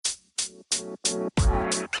Hi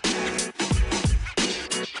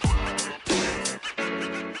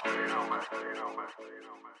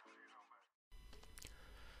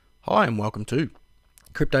and welcome to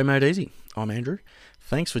Crypto Made Easy. I'm Andrew.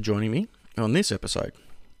 Thanks for joining me on this episode.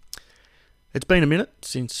 It's been a minute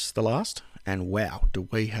since the last, and wow, do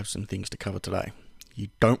we have some things to cover today. You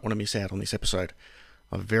don't want to miss out on this episode.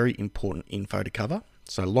 A very important info to cover,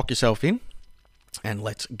 so lock yourself in and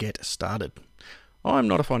let's get started. I'm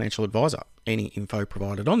not a financial advisor. Any info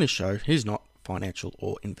provided on this show is not financial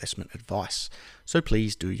or investment advice, so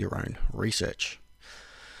please do your own research.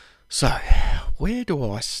 So, where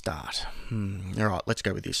do I start? Alright, let's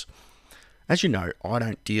go with this. As you know, I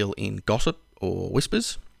don't deal in gossip or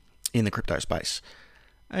whispers in the crypto space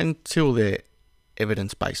until they're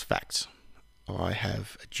evidence-based facts. I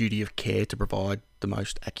have a duty of care to provide the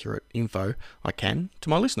most accurate info I can to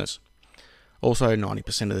my listeners. Also,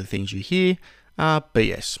 90% of the things you hear are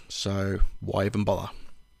BS, so why even bother?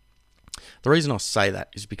 The reason I say that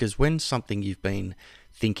is because when something you've been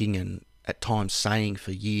thinking and at times saying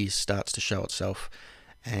for years starts to show itself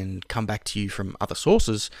and come back to you from other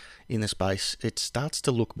sources in the space, it starts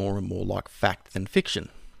to look more and more like fact than fiction.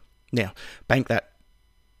 Now, bank that,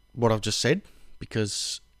 what I've just said,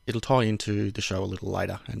 because it'll tie into the show a little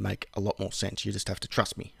later and make a lot more sense. You just have to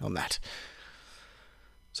trust me on that.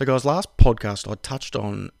 So guys, last podcast I touched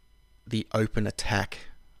on the open attack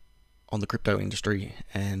on the crypto industry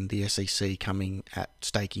and the SEC coming at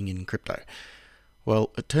staking in crypto.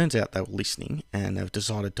 Well, it turns out they were listening and have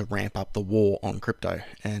decided to ramp up the war on crypto,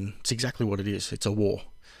 and it's exactly what it is. It's a war.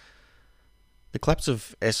 The collapse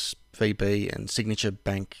of SVB and Signature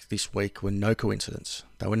Bank this week were no coincidence.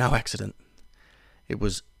 They were no accident. It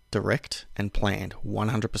was direct and planned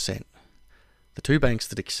 100%. The two banks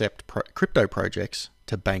that accept crypto projects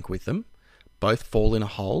to bank with them both fall in a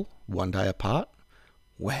hole one day apart.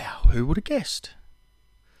 Wow, who would have guessed?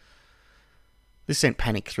 This sent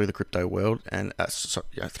panic through the crypto world, and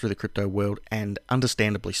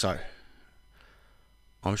understandably so.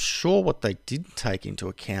 I'm sure what they didn't take into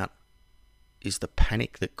account is the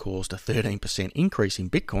panic that caused a 13% increase in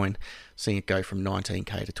Bitcoin, seeing it go from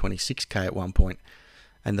 19k to 26k at one point,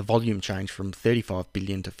 and the volume changed from 35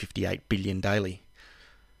 billion to 58 billion daily.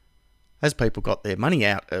 As people got their money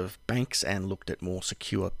out of banks and looked at more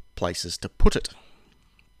secure places to put it.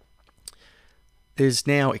 There's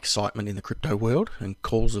now excitement in the crypto world and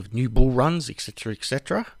calls of new bull runs, etc.,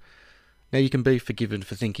 etc. Now you can be forgiven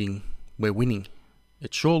for thinking we're winning.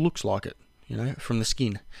 It sure looks like it, from the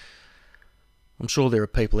skin. I'm sure there are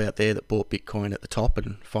people out there that bought Bitcoin at the top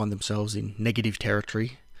and find themselves in negative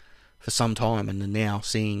territory for some time and are now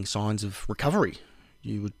seeing signs of recovery.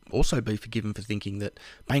 You would also be forgiven for thinking that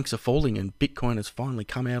banks are falling and Bitcoin has finally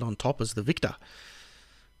come out on top as the victor.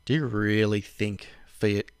 Do you really think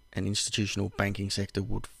fiat and institutional banking sector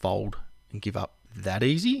would fold and give up that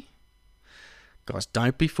easy? Guys,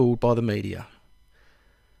 don't be fooled by the media,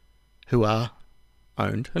 who are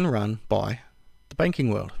owned and run by the banking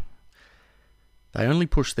world. They only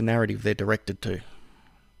push the narrative they're directed to.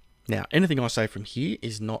 Now, anything I say from here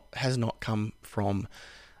has not come from,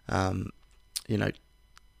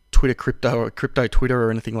 Twitter crypto or crypto Twitter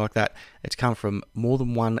or anything like that. It's come from more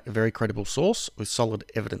than one very credible source with solid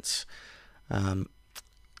evidence.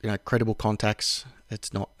 Credible contacts.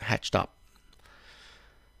 It's not hatched up.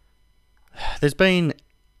 There's been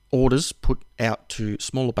orders put out to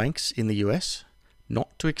smaller banks in the US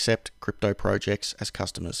not to accept crypto projects as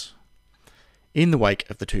customers in the wake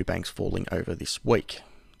of the two banks falling over this week.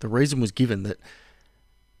 The reason was given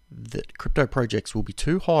that crypto projects will be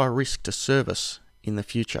too high a risk to service in the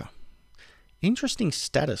future. Interesting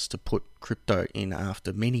status to put crypto in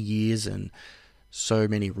after many years and so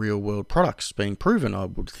many real-world products being proven, I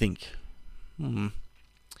would think. It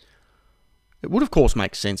would, of course,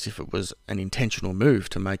 make sense if it was an intentional move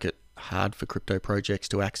to make it hard for crypto projects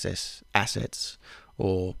to access assets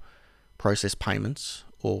or process payments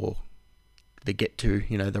or they get to,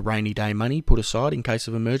 the rainy day money put aside in case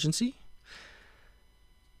of emergency,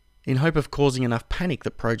 in hope of causing enough panic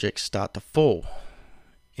that projects start to fall.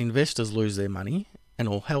 Investors lose their money and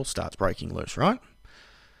all hell starts breaking loose, right?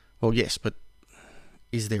 Well, yes, but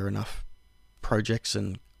is there enough projects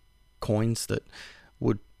and coins that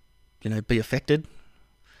would, be affected,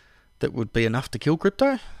 that would be enough to kill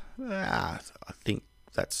crypto? I think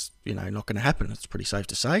that's, not going to happen. It's pretty safe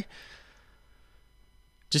to say.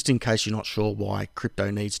 Just in case you're not sure why crypto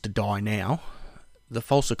needs to die now, the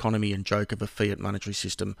false economy and joke of a fiat monetary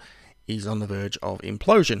system is on the verge of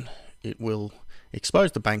implosion. It will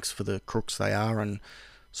expose the banks for the crooks they are and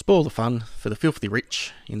spoil the fun for the filthy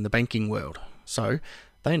rich in the banking world. So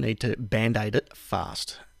they need to band-aid it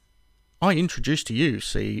fast. I introduced to you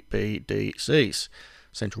CBDCs,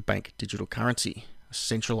 central bank digital currency, a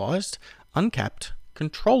centralised, uncapped,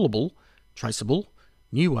 controllable, traceable,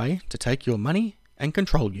 new way to take your money and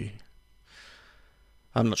control you.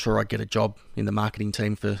 I'm not sure I'd get a job in the marketing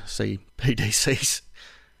team for CBDCs.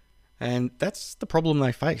 And that's the problem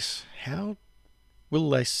they face. How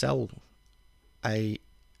will they sell a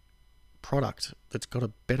product that's got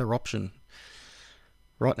a better option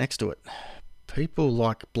right next to it? People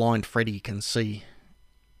like Blind Freddy can see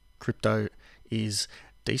crypto is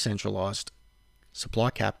decentralized, supply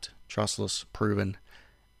capped, trustless, proven,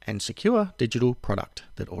 and secure digital product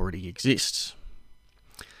that already exists.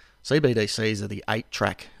 CBDCs are the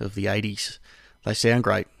 8-track of the 80s. They sound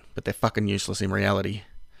great, but they're fucking useless in reality.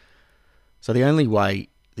 So the only way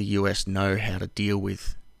the US know how to deal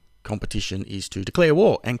with competition is to declare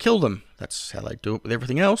war and kill them. That's how they do it with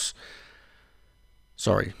everything else.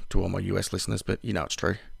 Sorry to all my US listeners, but you know it's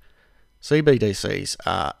true. CBDCs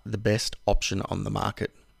are the best option on the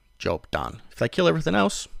market. Job done. If they kill everything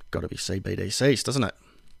else, got to be CBDCs, doesn't it?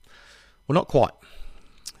 Well, not quite.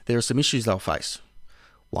 There are some issues they'll face.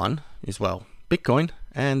 One is, well, Bitcoin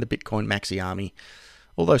and the Bitcoin Maxi army,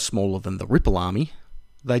 although smaller than the Ripple army,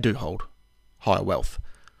 they do hold higher wealth.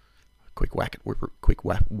 Quick whack at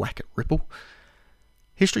Ripple.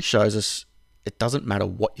 History shows us it doesn't matter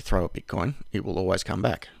what you throw at Bitcoin, it will always come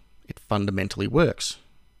back. It fundamentally works.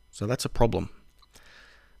 So that's a problem.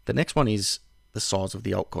 The next one is the size of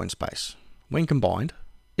the altcoin space. When combined,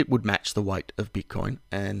 it would match the weight of Bitcoin,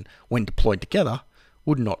 and when deployed together,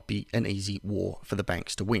 would not be an easy war for the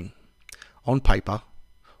banks to win, on paper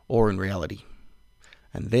or in reality.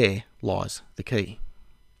 And there lies the key.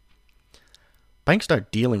 Banks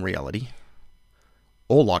don't deal in reality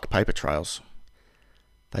or like paper trails.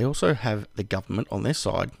 They also have the government on their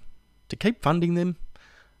side to keep funding them.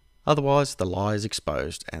 Otherwise, the lie is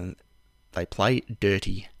exposed and they play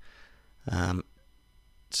dirty.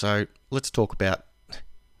 So let's talk about,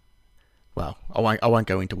 well, I won't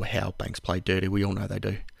go into how banks play dirty. We all know they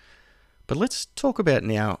do. But let's talk about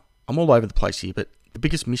now, I'm all over the place here, but the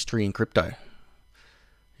biggest mystery in crypto.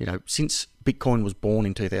 You know, since Bitcoin was born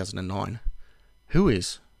in 2009, who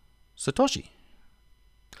is Satoshi?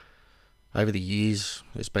 Over the years,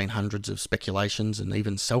 there's been hundreds of speculations and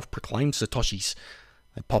even self-proclaimed Satoshis.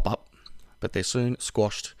 They pop up, but they're soon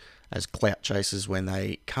squashed as clout chasers when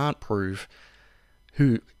they can't prove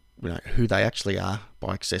who they actually are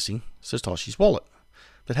by accessing Satoshi's wallet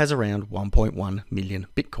that has around 1.1 million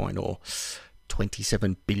Bitcoin, or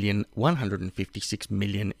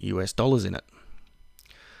 27,156,000,000 US dollars in it.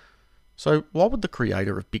 So why would the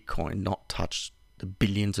creator of Bitcoin not touch the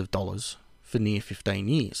billions of dollars for near 15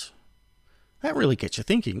 years? That really gets you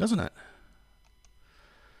thinking, doesn't it?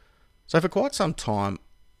 So for quite some time,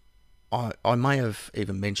 I may have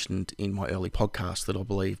even mentioned in my early podcast that I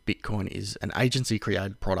believe Bitcoin is an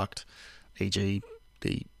agency-created product, e.g.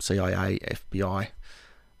 the CIA, FBI,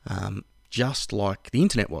 just like the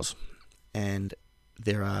internet was. And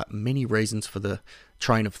there are many reasons for the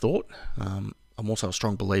train of thought. I'm also a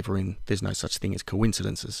strong believer in there's no such thing as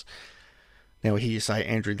coincidences. Now, I hear you say,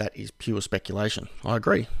 Andrew, that is pure speculation. I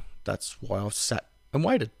agree. That's why I've sat and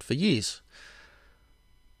waited for years.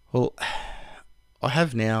 Well, I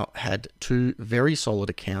have now had two very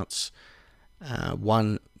solid accounts. Another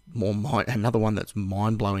one that's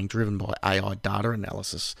mind-blowing, driven by AI data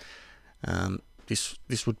analysis.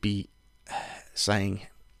 This would be saying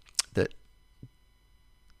that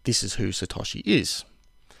this is who Satoshi is.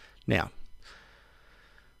 Now,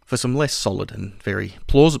 for some less solid and very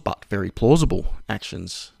plausible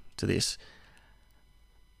actions to this,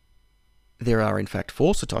 there are in fact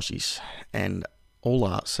 4 Satoshis, and all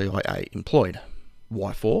are CIA employed.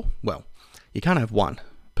 Why 4? Well, you can't have one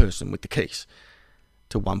person with the keys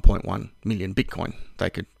to 1.1 million Bitcoin. They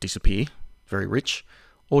could disappear, very rich,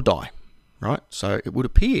 or die, right? So it would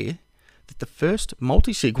appear that the first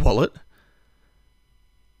multi-sig wallet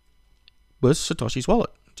was Satoshi's wallet,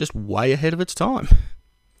 just way ahead of its time.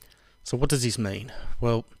 So what does this mean?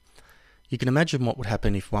 Well, you can imagine what would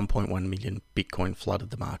happen if 1.1 million Bitcoin flooded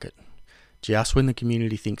the market. Just when the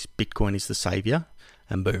community thinks Bitcoin is the savior,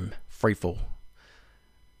 and boom, free fall.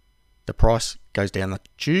 The price goes down the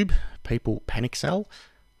tube, people panic sell,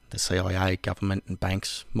 the CIA, government and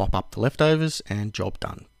banks mop up the leftovers, and job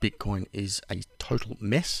done. Bitcoin is a total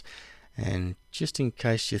mess, and just in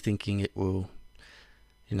case you're thinking it will,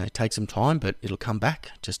 take some time, but it'll come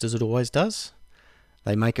back just as it always does,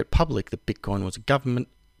 they make it public that Bitcoin was a government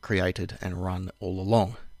created and run all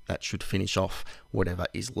along. That should finish off whatever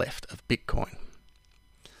is left of Bitcoin.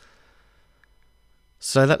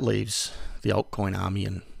 So that leaves the altcoin army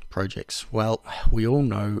and projects. Well, we all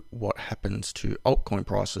know what happens to altcoin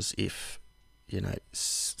prices if,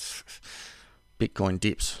 Bitcoin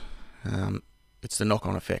dips. It's the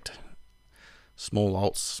knock-on effect. Small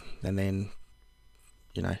alts, and then,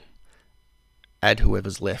 add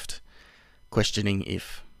whoever's left, questioning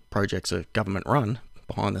if projects are government run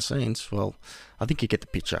behind the scenes. Well, I think you get the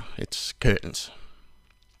picture. It's curtains.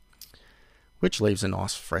 Which leaves a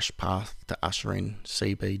nice fresh path to usher in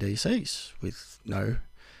CBDCs with no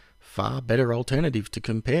far better alternative to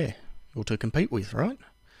compare or to compete with, right?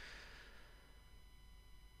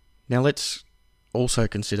 Now let's also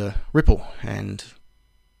consider Ripple and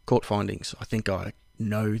court findings. I think I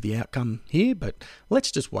know the outcome here, but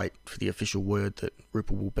let's just wait for the official word that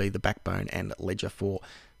Ripple will be the backbone and ledger for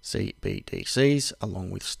CBDCs,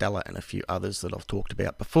 along with Stellar and a few others that I've talked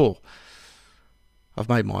about before. I've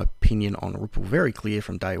made my opinion on Ripple very clear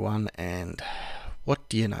from day one, and what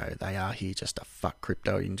do you know, they are here just to fuck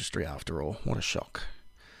crypto industry after all. What a shock.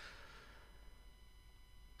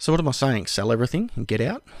 So what am I saying? Sell everything and get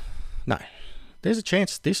out? No. There's a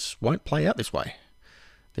chance this won't play out this way.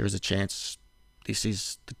 There is a chance this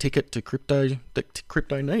is the ticket to crypto that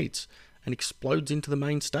crypto needs and explodes into the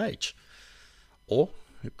main stage. Or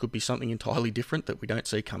it could be something entirely different that we don't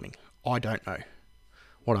see coming. I don't know.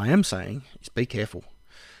 What I am saying is be careful.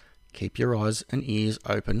 Keep your eyes and ears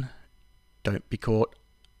open. Don't be caught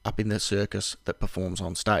up in the circus that performs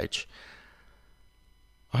on stage.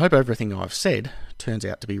 I hope everything I've said turns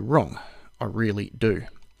out to be wrong. I really do.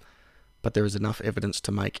 But there is enough evidence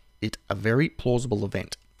to make it a very plausible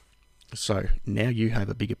event. So now you have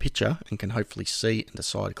a bigger picture and can hopefully see and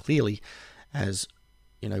decide clearly as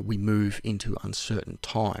we move into uncertain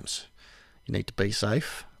times. You need to be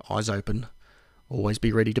safe, eyes open, always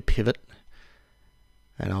be ready to pivot,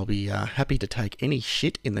 and I'll be happy to take any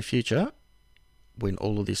shit in the future when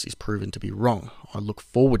all of this is proven to be wrong. I look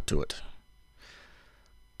forward to it.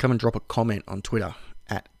 Come and drop a comment on Twitter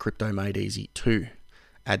at CryptoMadeEasy2.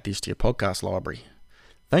 Add this to your podcast library.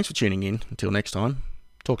 Thanks for tuning in. Until next time,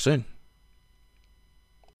 talk soon.